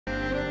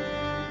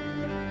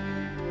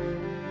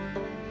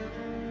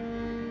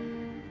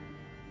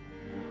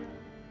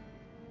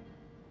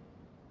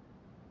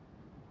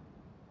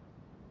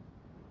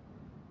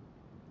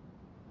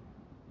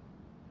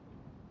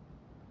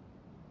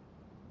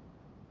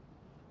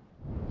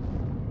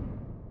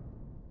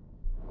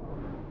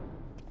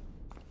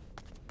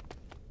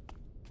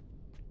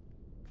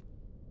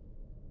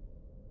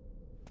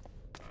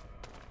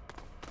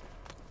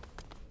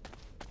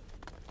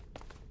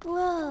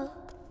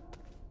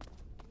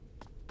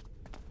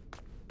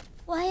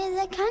Why are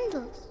there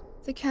candles?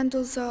 The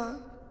candles are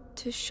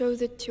to show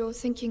that you're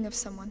thinking of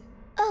someone.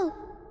 Oh,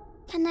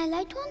 can I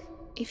light one?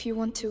 If you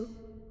want to.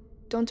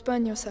 Don't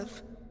burn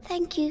yourself.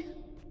 Thank you.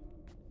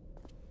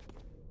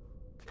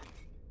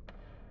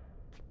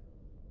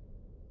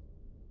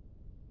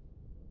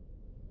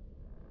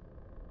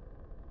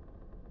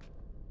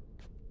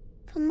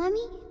 For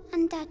Mummy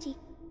and Daddy.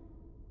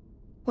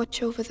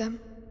 Watch over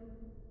them.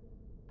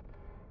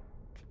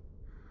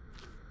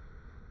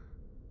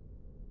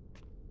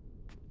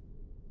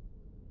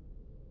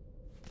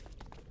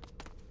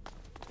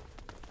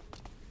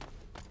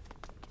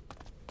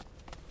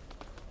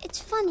 It's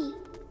funny,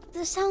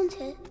 the sound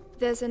here.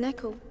 There's an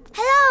echo.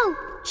 Hello!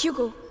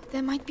 Hugo,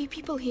 there might be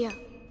people here.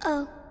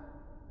 Oh.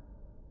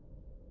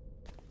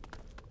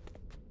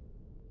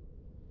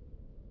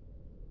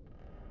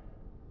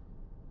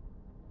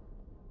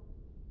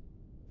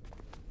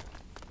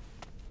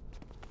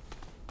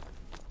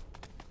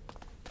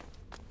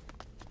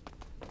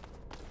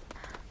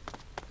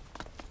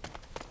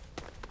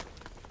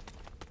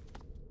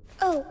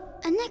 Oh,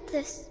 a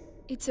necklace.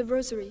 It's a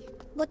rosary.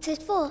 What's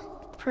it for?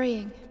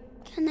 Praying.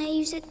 Can I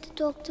use it to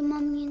talk to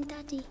Mummy and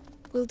Daddy?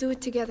 We'll do it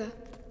together.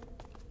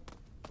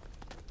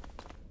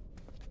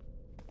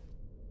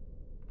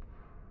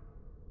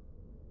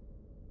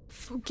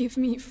 Forgive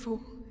me for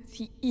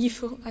the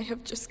evil I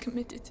have just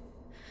committed.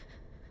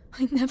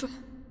 I never...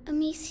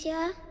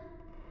 Amicia,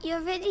 you're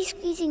really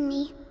squeezing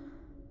me.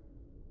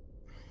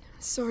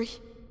 Sorry.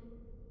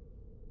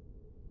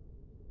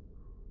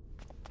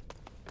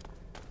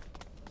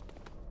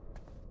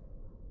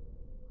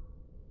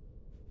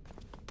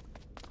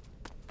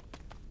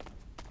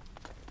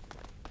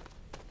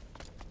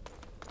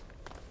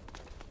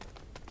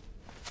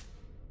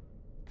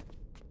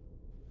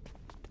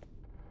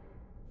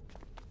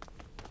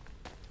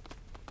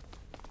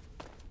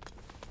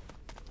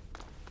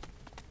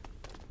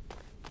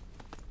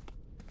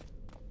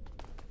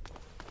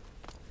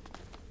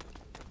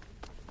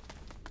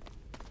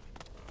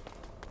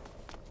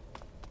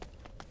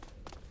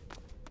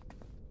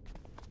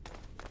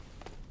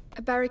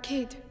 A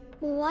barricade.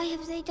 Well, why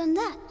have they done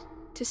that?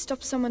 To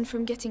stop someone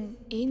from getting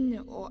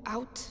in or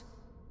out.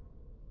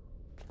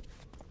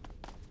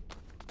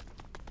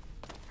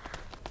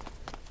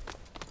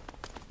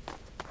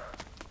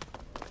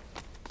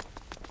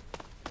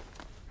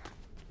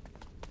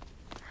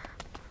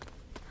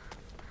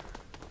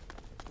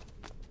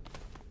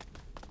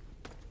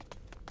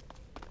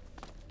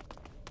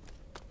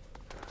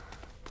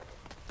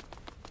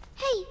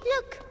 Hey,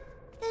 look!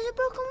 There's a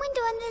broken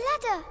window and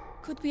a ladder.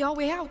 Could be our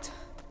way out.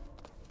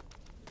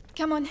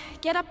 Come on,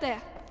 get up there.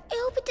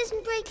 I hope it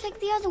doesn't break like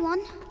the other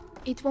one.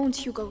 It won't,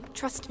 Hugo.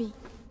 Trust me.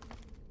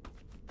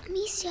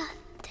 Amicia,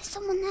 there's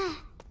someone there.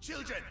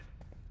 Children,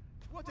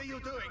 what are you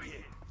doing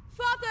here?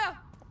 Father!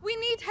 We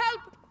need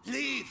help!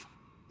 Leave!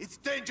 It's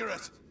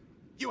dangerous!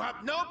 You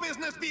have no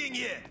business being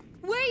here!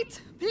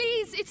 Wait!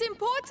 Please, it's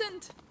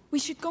important! We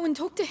should go and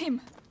talk to him.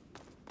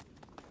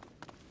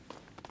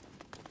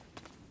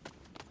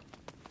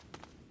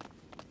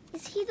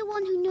 Is he the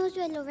one who knows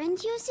where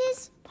Laurentius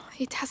is?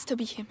 It has to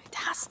be him. It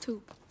has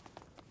to.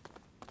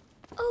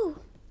 Oh,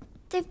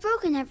 they've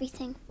broken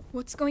everything.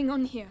 What's going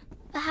on here?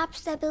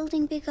 Perhaps they're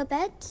building bigger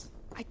beds?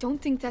 I don't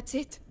think that's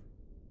it.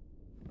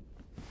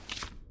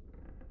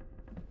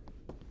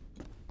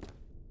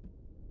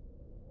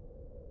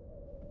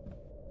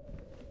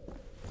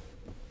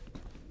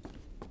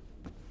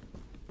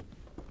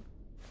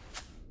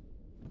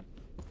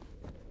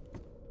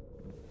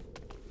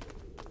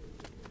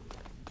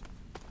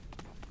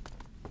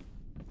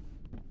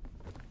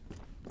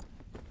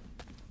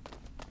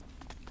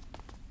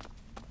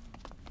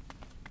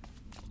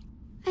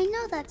 I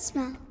know that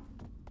smell.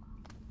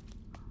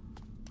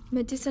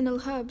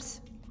 Medicinal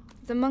herbs.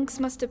 The monks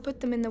must have put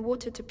them in the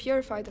water to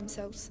purify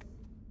themselves.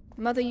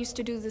 Mother used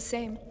to do the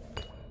same.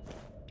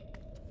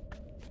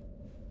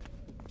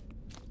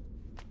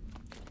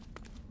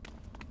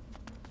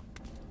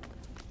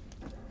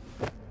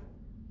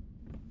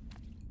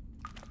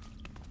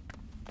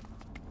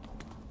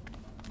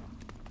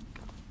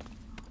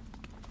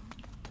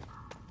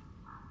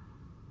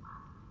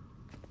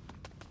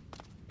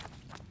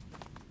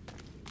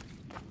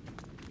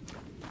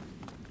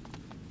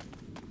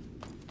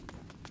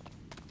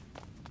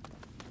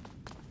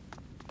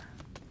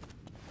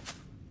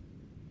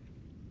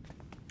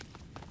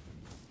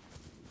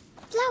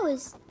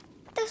 Flowers.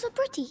 They're so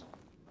pretty.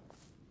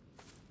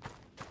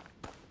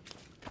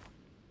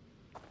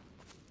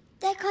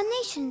 They're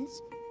carnations.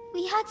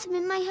 We had some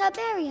in my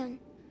herbarium.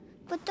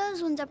 But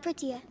those ones are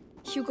prettier.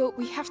 Hugo,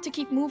 we have to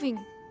keep moving.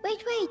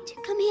 Wait,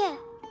 come here.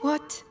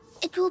 What?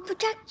 It will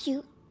protect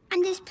you,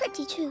 and it's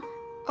pretty too.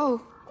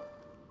 Oh.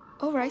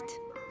 All right.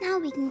 Now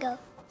we can go.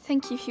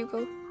 Thank you,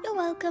 Hugo. You're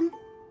welcome.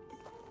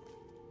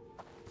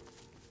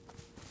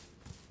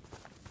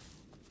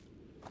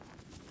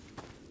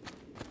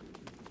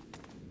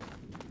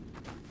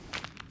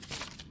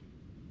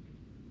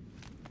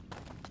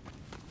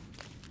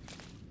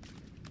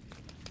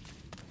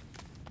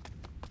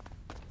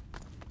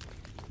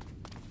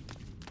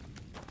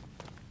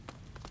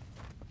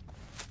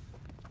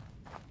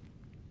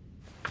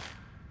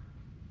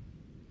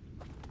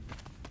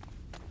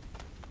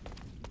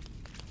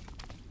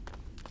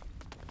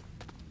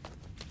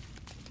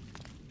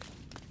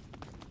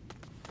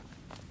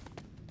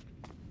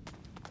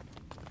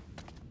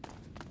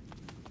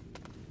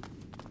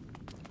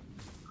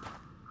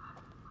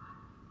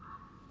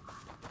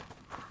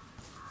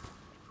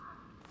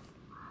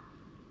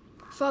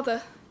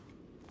 Father.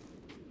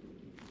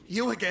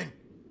 You again.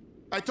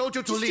 I told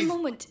you to leave. Just a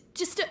moment.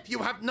 You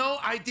have no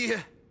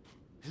idea.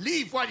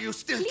 Leave while you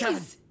still can.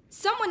 Please.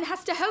 Someone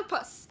has to help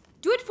us.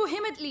 Do it for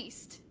him at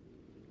least.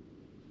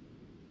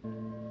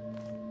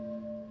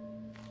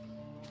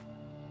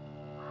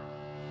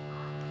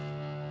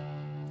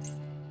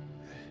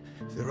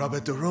 The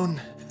Robert de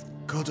Rune,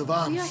 coat of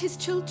arms. We are his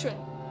children.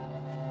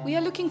 We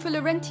are looking for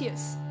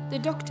Laurentius, the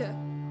doctor.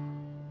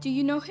 Do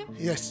you know him?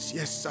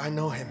 Yes, I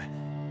know him.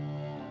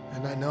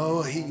 And I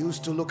know he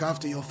used to look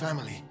after your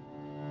family.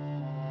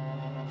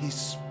 He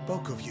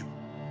spoke of you.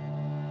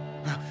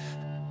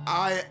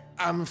 I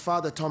am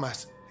Father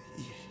Thomas.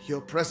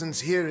 Your presence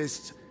here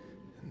is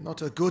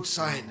not a good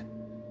sign.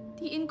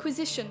 The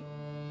Inquisition.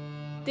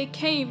 They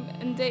came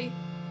and they...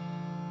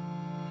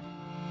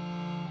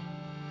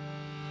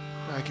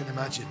 I can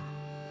imagine.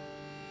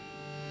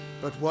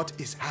 But what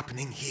is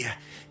happening here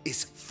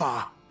is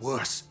far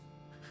worse.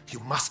 You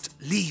must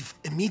leave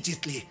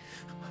immediately,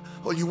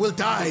 or you will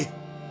die.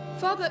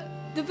 Father,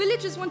 the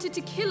villagers wanted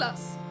to kill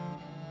us.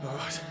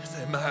 Oh,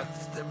 they're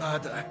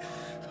mad.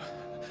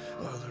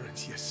 Oh,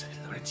 Laurentius.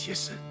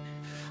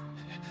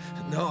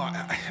 No,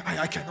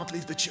 I cannot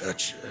leave the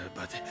church,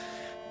 but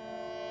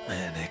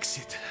an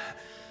exit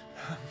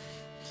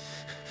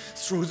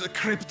through the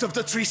crypt of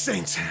the Three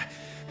Saints.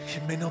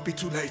 It may not be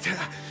too late.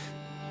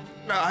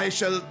 I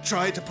shall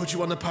try to put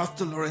you on the path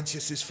to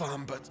Laurentius's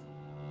farm, but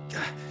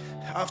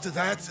after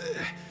that,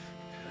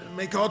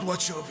 may God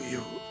watch over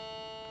you.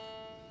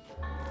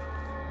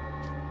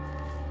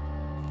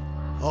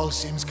 All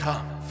seems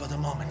calm for the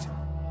moment.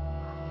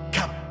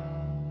 Come.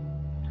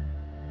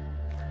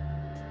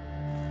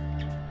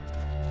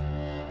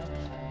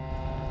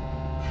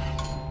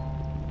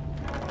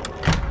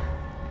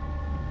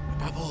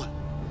 Above all,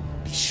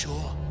 be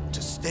sure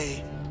to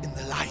stay in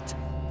the light.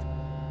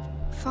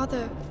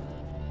 Father,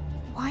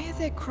 why are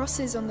there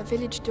crosses on the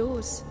village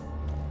doors?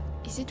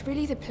 Is it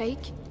really the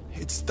plague?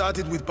 It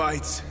started with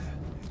bites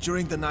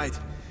during the night.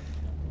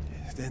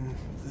 Then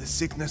the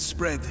sickness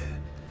spread.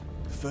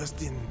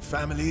 First in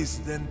families,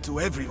 then to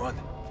everyone.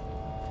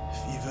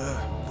 Fever,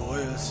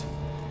 boils.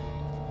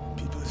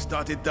 People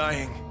started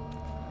dying.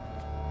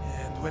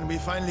 And when we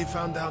finally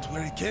found out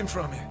where it came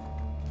from, it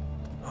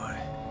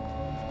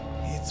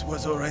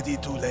was already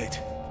too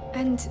late.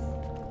 And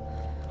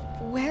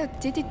where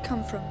did it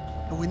come from?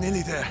 We're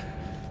nearly there.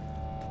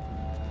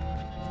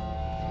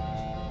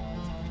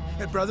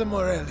 Brother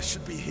Morel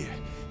should be here.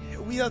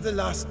 We are the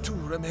last two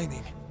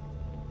remaining.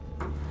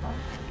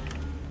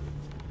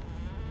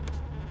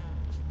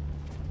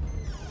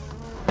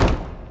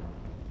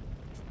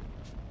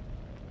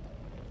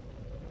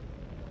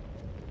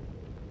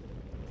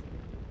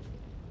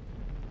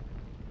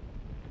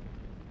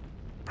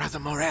 Brother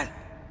Morel.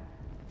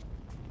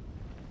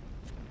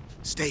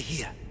 Stay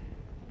here.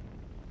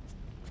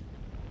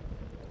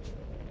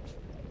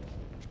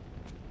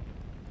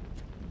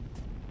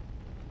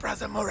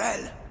 Brother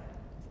Morel.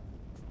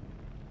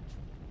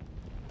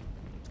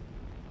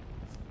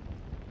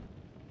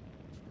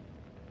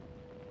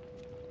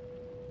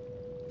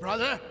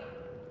 Brother?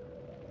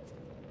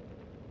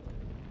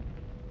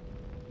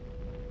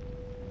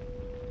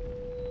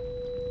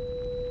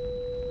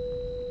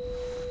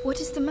 What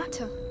is the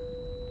matter?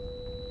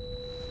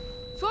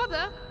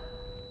 Father?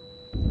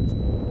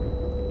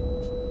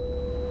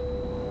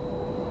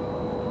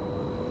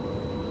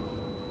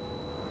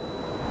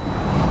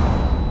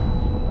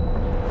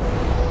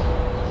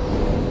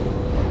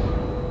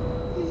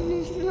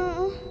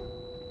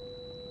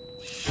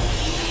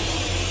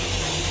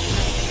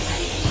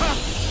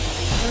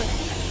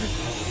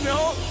 No.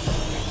 No!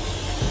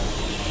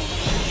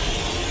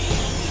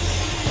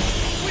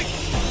 Quick!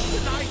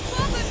 Tonight!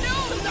 Father, no!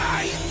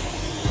 Tonight!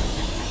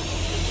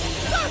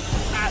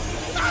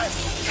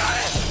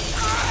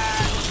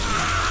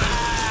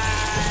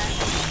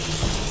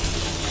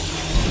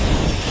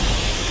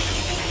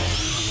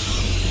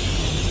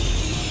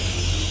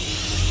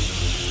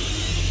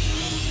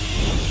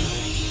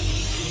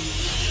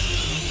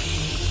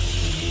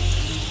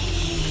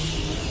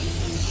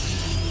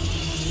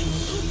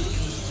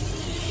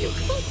 You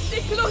can't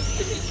stay close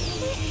to me.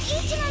 They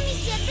ate him,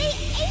 Amicia! They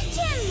ate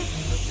him!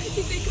 Where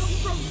did they come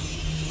from?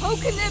 How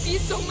can there be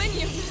so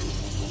many of them?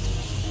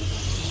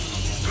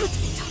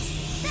 Protect us!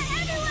 They're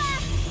everywhere!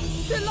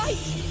 The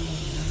light!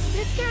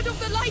 They're scared of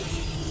the light!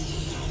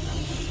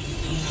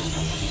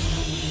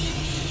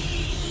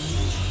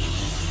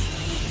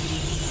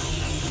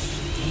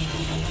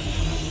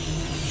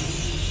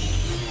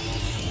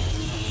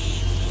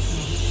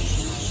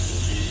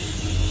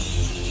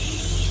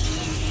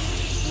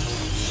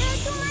 There are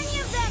too many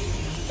of them!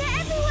 They're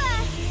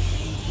everywhere!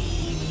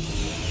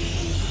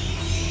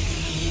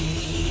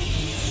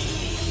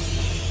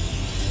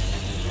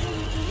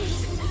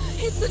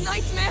 It's a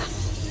nightmare!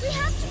 We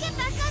have to get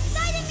back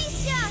outside,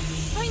 Amicia!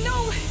 I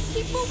know!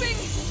 Keep moving!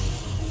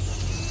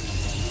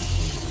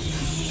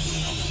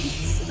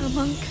 It's a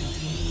monk.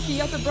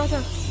 The other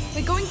brother.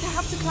 We're going to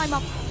have to climb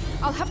up.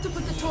 I'll have to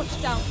put the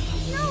torch down.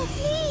 No,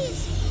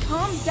 please!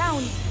 Calm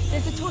down.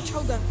 There's a torch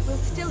holder. We'll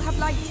still have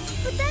light.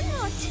 But then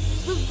what?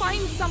 We'll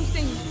find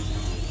something.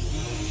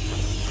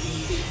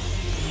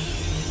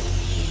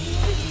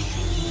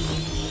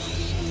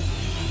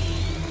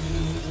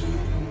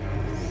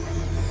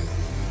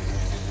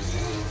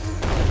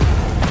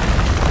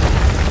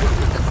 I don't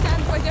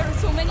understand why there are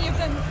so many of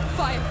them.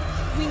 Fire.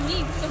 We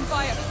need some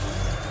fire.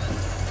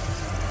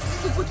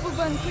 The wood will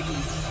burn quickly.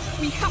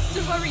 We have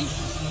to hurry.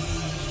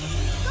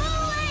 Go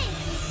away!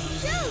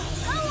 Shoot!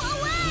 Go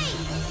away!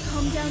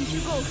 Calm down,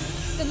 Hugo.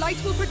 The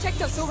light will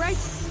protect us, all right?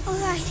 All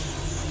right.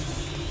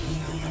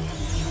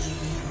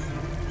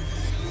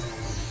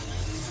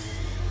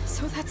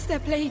 So that's their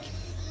plague.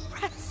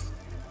 Rats.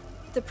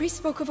 The priest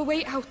spoke of a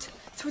way out,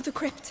 through the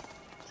crypt.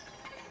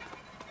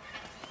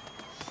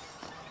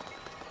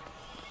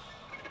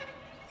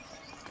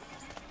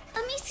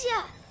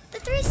 Amicia! The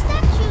 3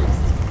 statues!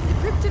 The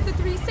crypt of the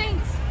 3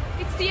 saints.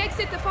 It's the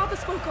exit the father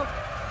spoke of.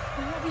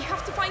 Oh, we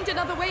have to find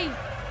another way.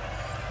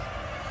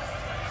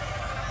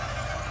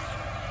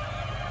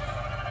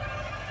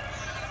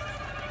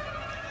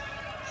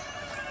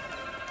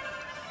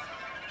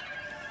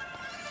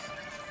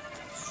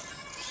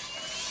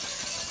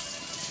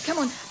 Come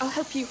on, I'll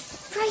help you.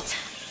 Right.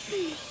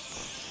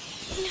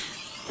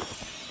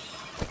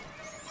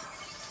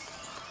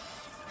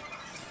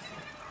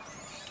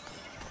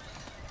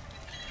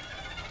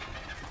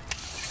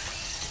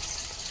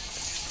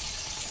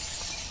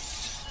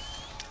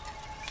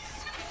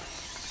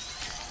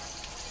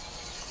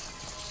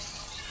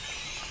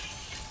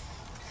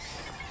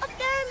 Up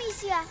there,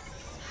 Amicia.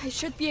 I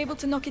should be able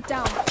to knock it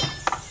down.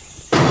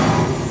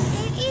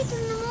 They've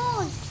eaten them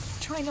all.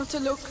 Try not to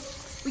look.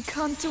 We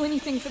can't do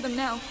anything for them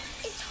now.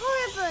 It's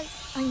horrible.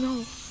 I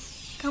know.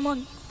 Come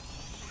on.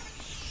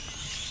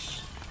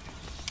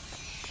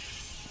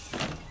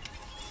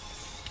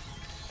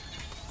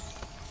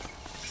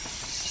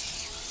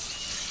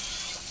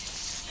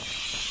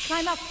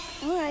 Climb up.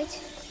 All right.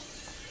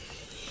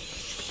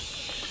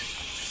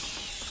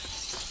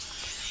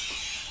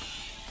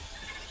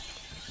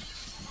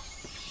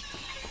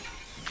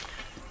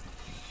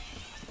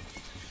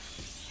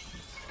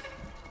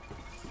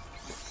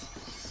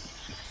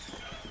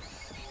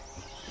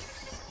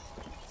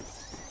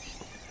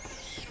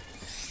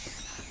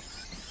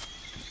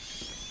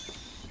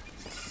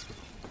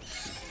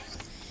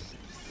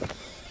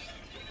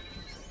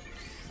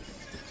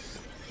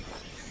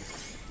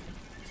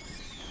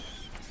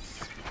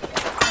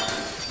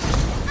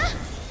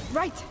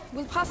 Right,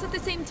 we'll pass at the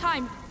same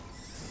time.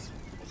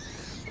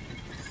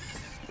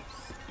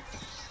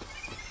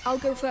 I'll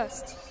go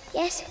first.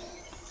 Yes.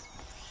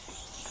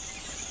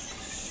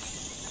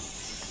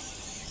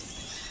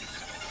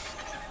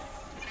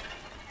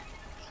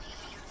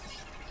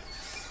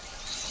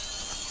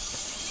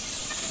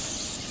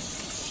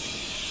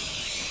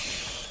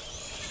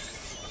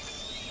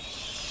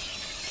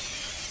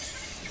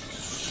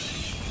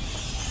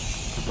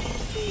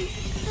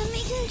 I'm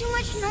making too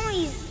much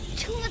noise.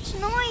 Too much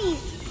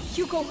noise.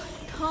 Hugo,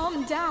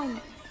 calm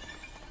down.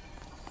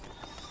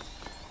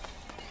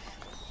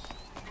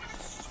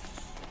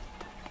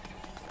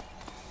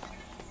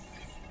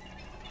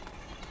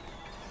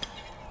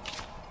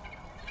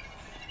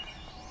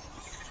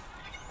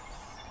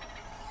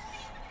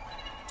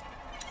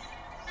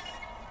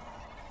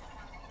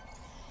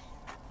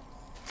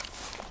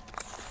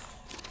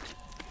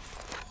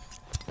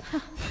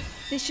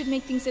 This should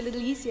make things a little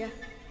easier.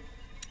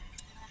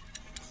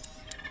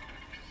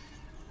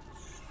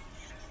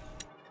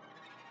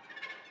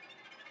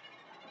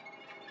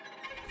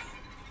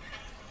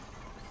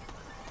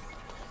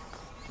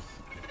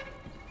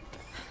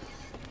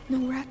 No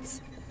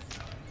rats.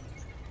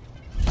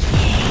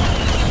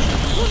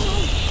 Oh no!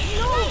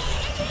 No!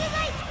 Into the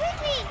light,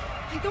 quickly!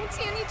 I don't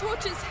see any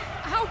torches.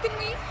 How can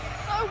we...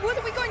 what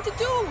are we going to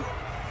do?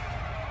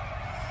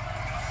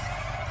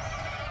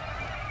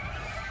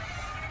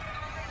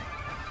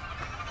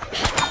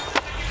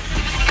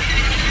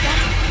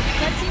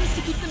 That seems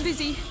to keep them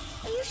busy.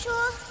 Are you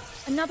sure?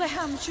 Another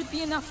ham should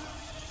be enough.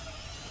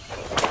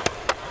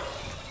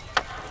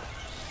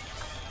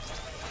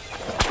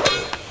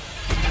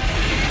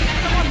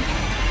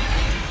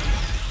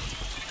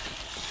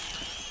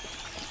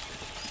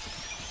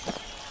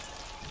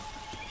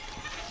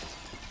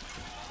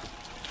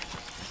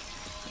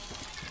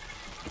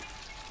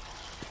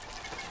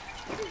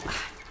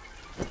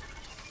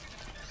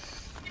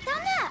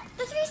 Down there!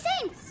 The 3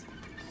 saints!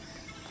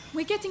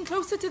 We're getting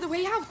closer to the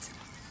way out.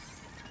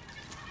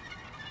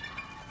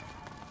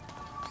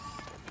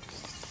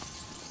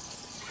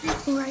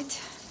 All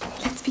right,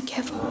 let's be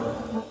careful.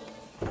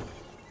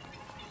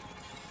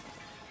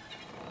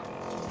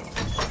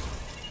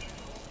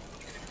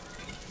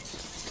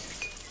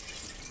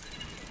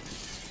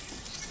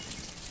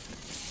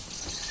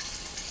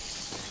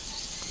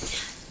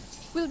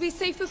 We'll be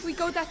safe if we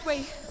go that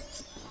way.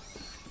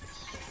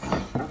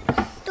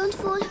 Don't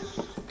fall.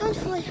 Don't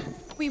fall.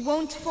 We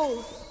won't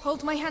fall.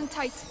 Hold my hand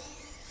tight.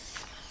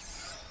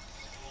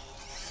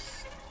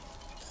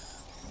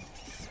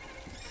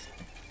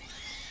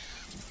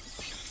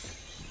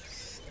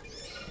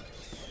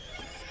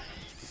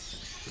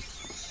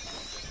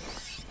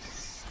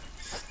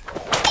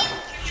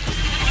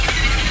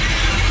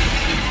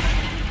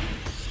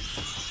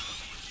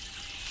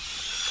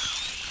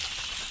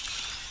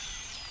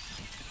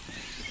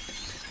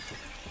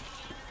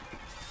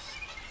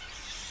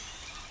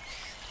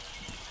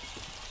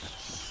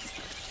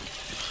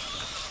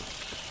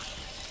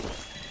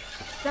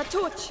 That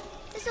torch!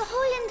 There's a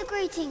hole in the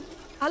grating.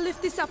 I'll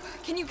lift this up.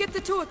 Can you get the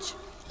torch?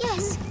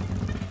 Yes.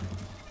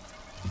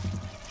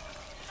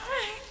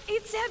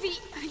 It's heavy.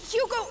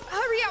 Hugo,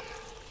 hurry up!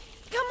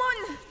 Come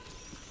on!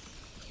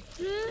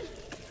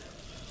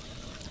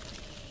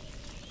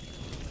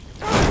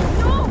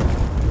 No!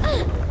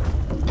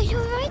 Are you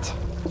alright?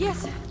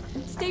 Yes.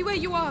 Stay where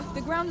you are.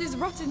 The ground is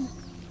rotten.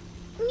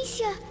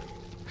 Amicia,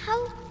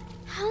 how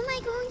am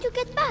I going to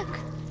get back?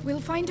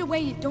 We'll find a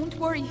way. Don't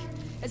worry.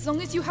 As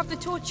long as you have the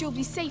torch, you'll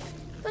be safe.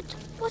 But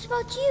what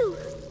about you?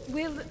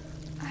 We'll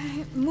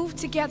move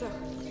together.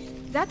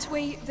 That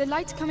way, the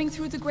light coming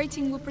through the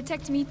grating will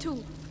protect me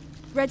too.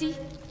 Ready?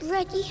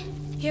 Ready?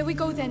 Here we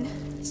go then.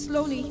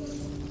 Slowly.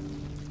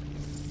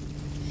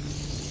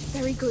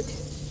 Very good.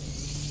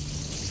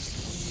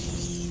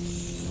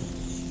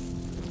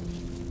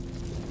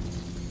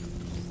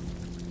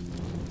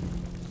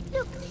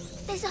 Look,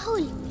 there's a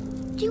hole.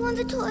 Do you want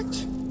the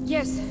torch?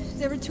 Yes,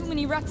 there are too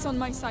many rats on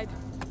my side.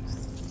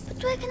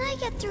 But where can I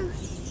get through?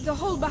 The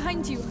hole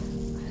behind you.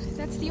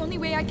 That's the only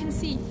way I can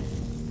see.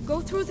 Go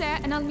through there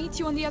and I'll meet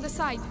you on the other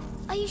side.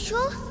 Are you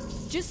sure?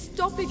 Just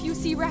stop if you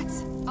see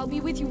rats. I'll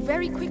be with you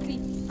very quickly.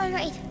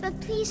 Alright,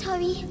 but please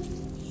hurry.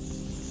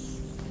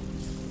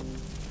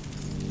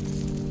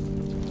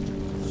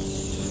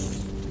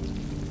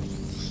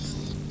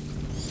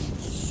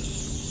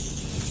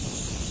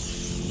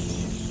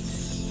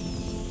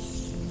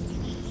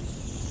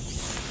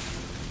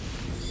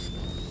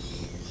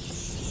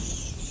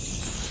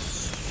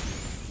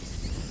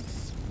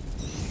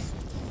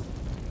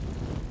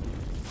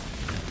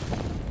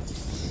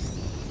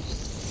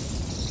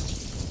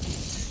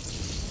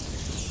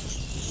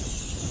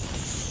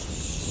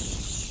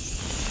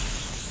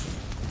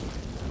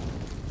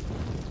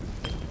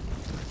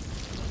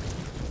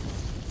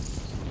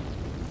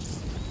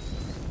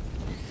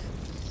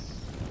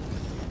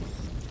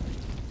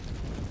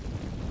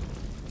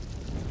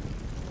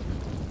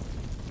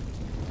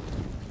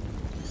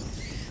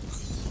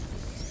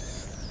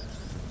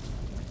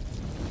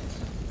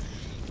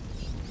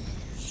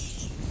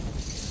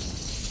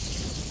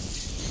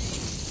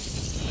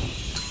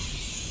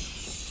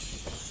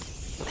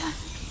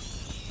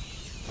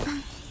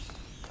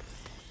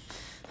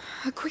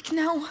 Quick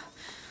now.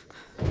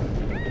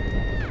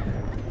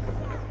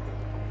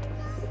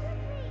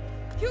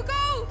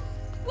 Hugo!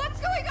 What's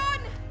going on?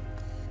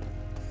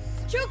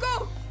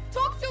 Hugo!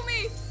 Talk to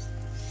me!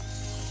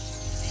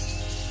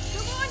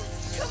 Come on!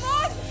 Come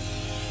on!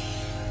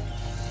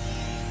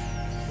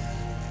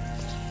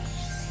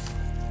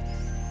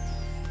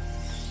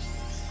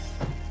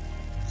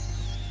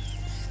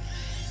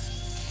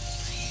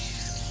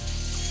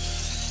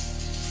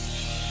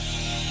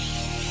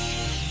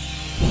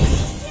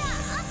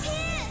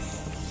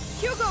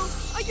 Hugo,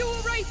 are you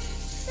alright?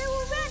 There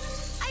were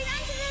rats. I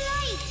ran to the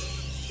light.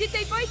 Did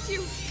they bite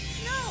you?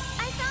 No,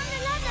 I found a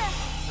ladder,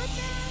 but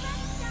there are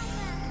rats down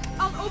there.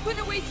 I'll open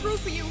a way through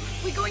for you.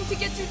 We're going to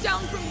get you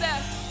down from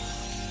there.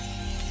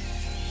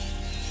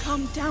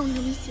 Calm down,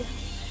 Amicia.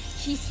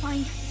 He's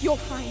fine. You're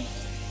fine.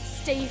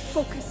 Stay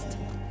focused.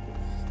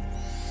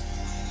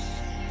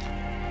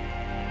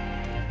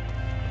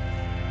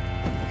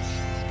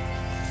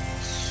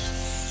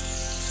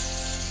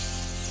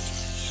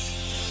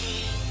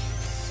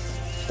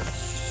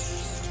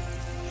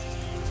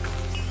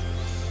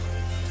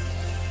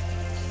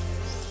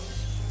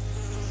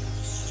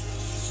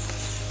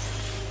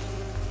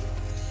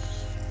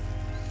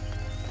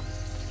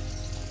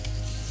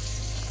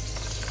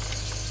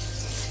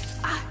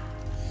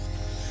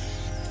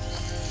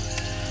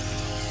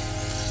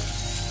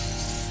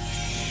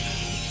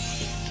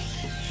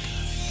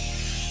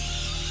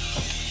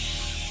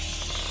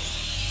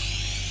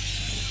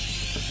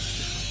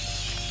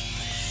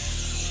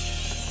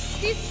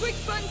 These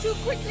twigs burn too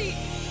quickly.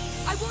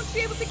 I won't be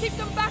able to keep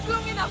them back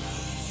long enough.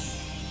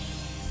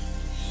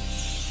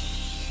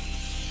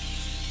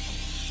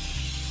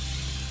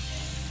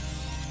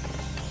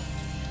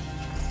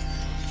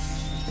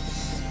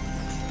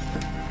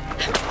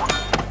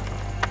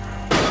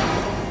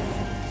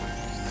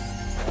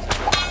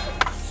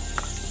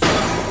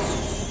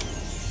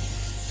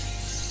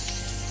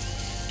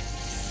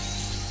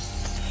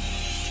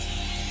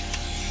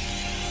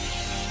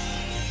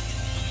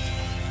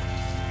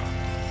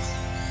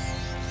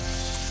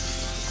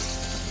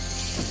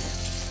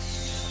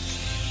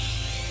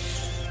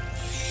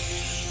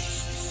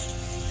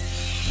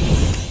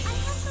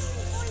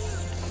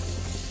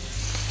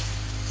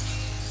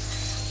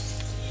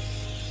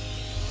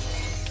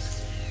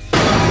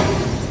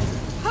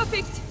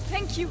 Perfect.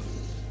 Thank you.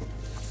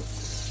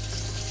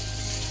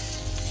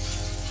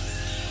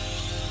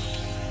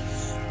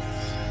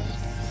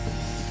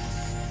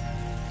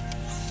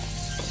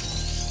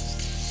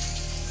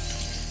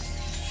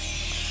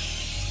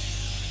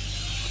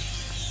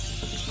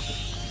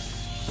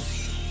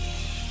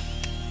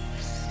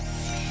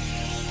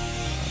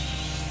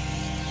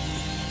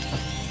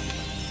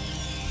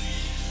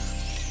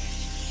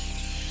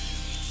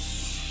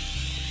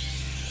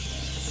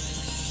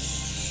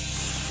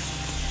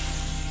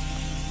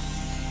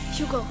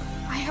 Hugo,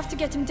 I have to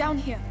get him down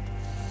here.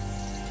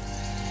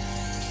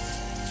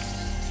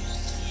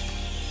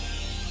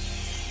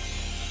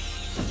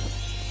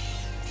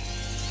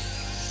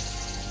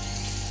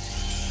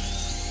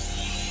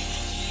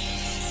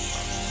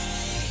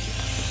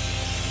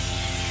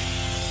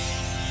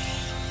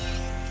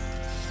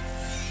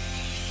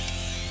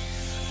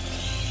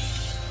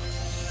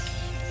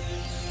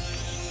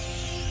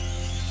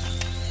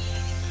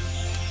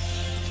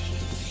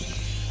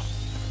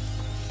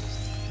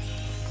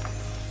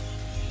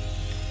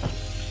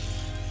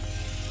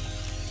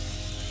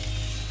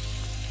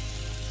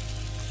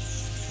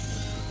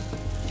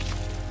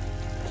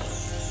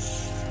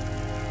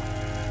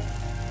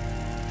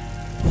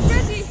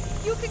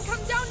 You can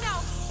come down now!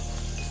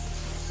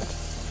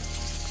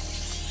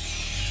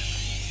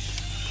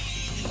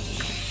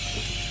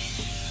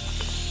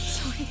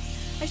 Sorry,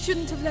 I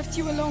shouldn't have left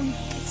you alone.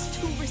 It's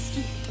too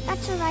risky.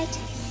 That's all right.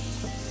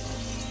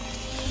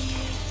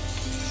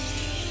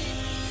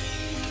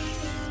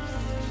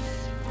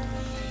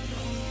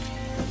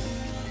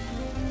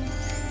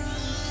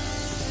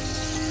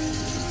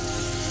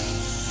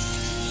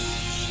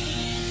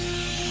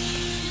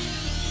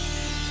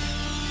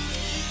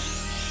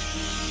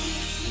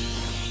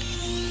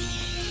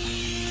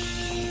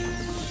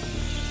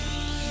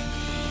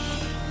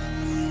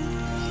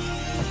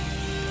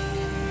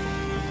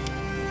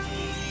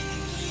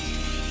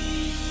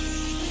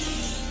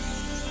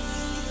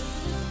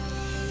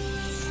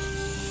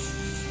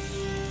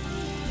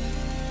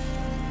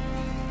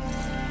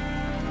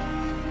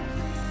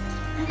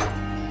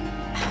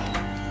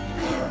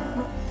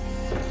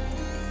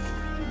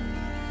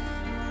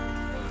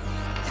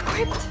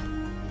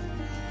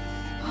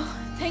 Oh,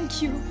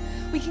 thank you.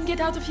 We can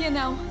get out of here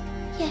now.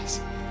 Yes,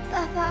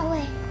 far, far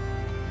away.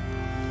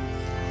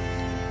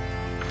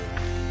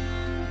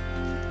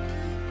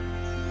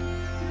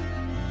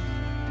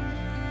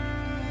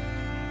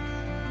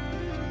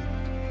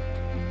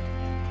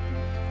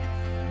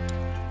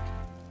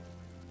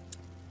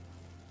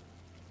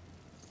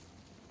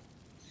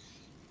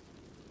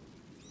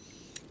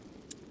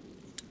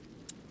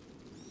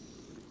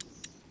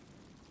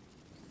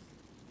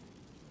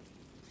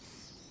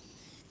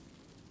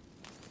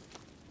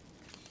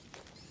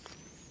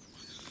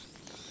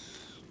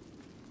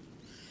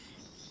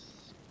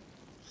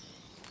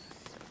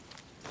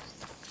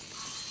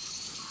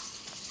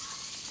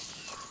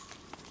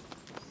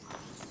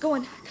 Go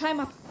on,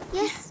 climb up.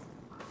 Yes.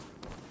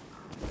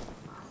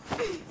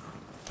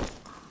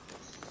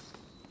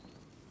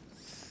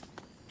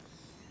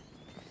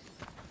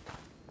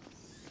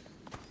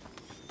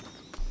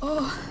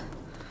 Oh,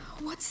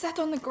 what's that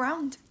on the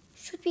ground?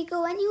 Should we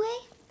go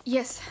anyway?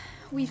 Yes,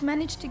 we've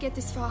managed to get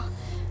this far.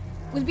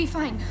 We'll be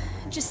fine.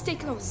 Just stay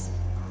close.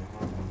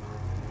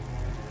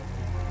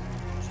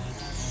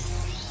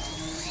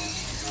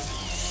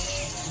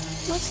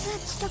 What's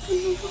that stuck in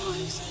the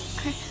walls?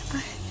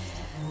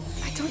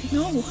 I don't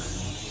know.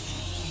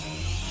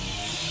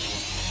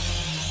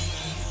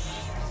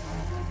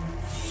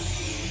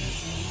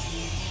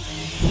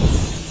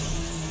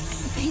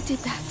 They did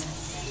that.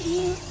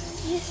 You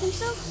think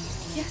so?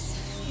 Yes,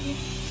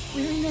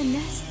 we're in their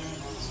nest.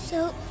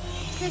 So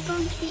they're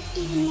going to be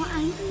even more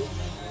angry?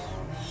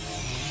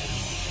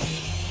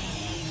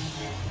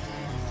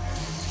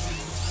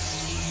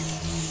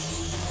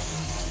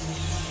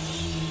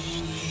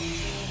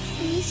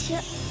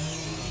 Alicia,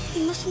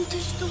 you mustn't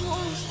touch the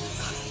walls.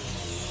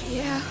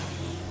 Yeah,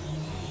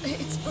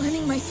 it's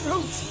burning my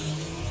throat.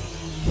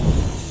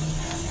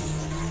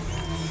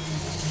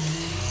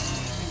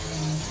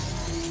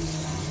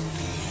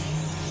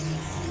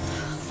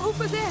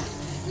 Over there,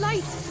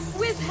 light.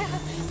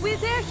 We're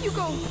there,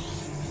 Hugo.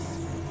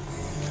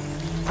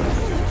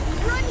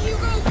 Run,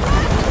 Hugo,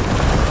 run!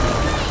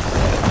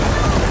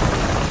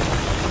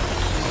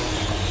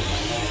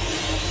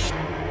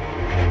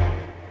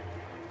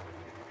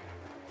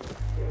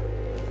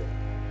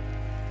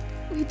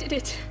 We did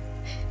it.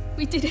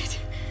 We did it.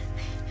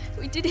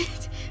 We did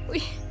it.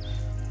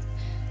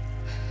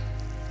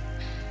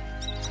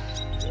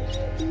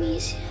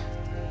 Amicia,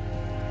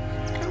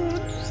 I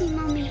want to see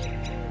Mommy.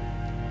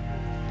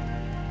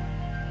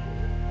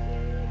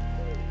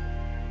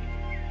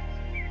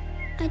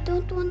 I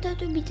don't want her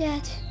to be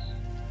dead.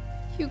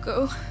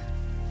 Hugo.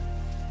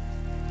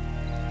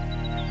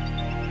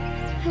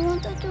 I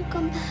want her to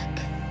come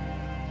back.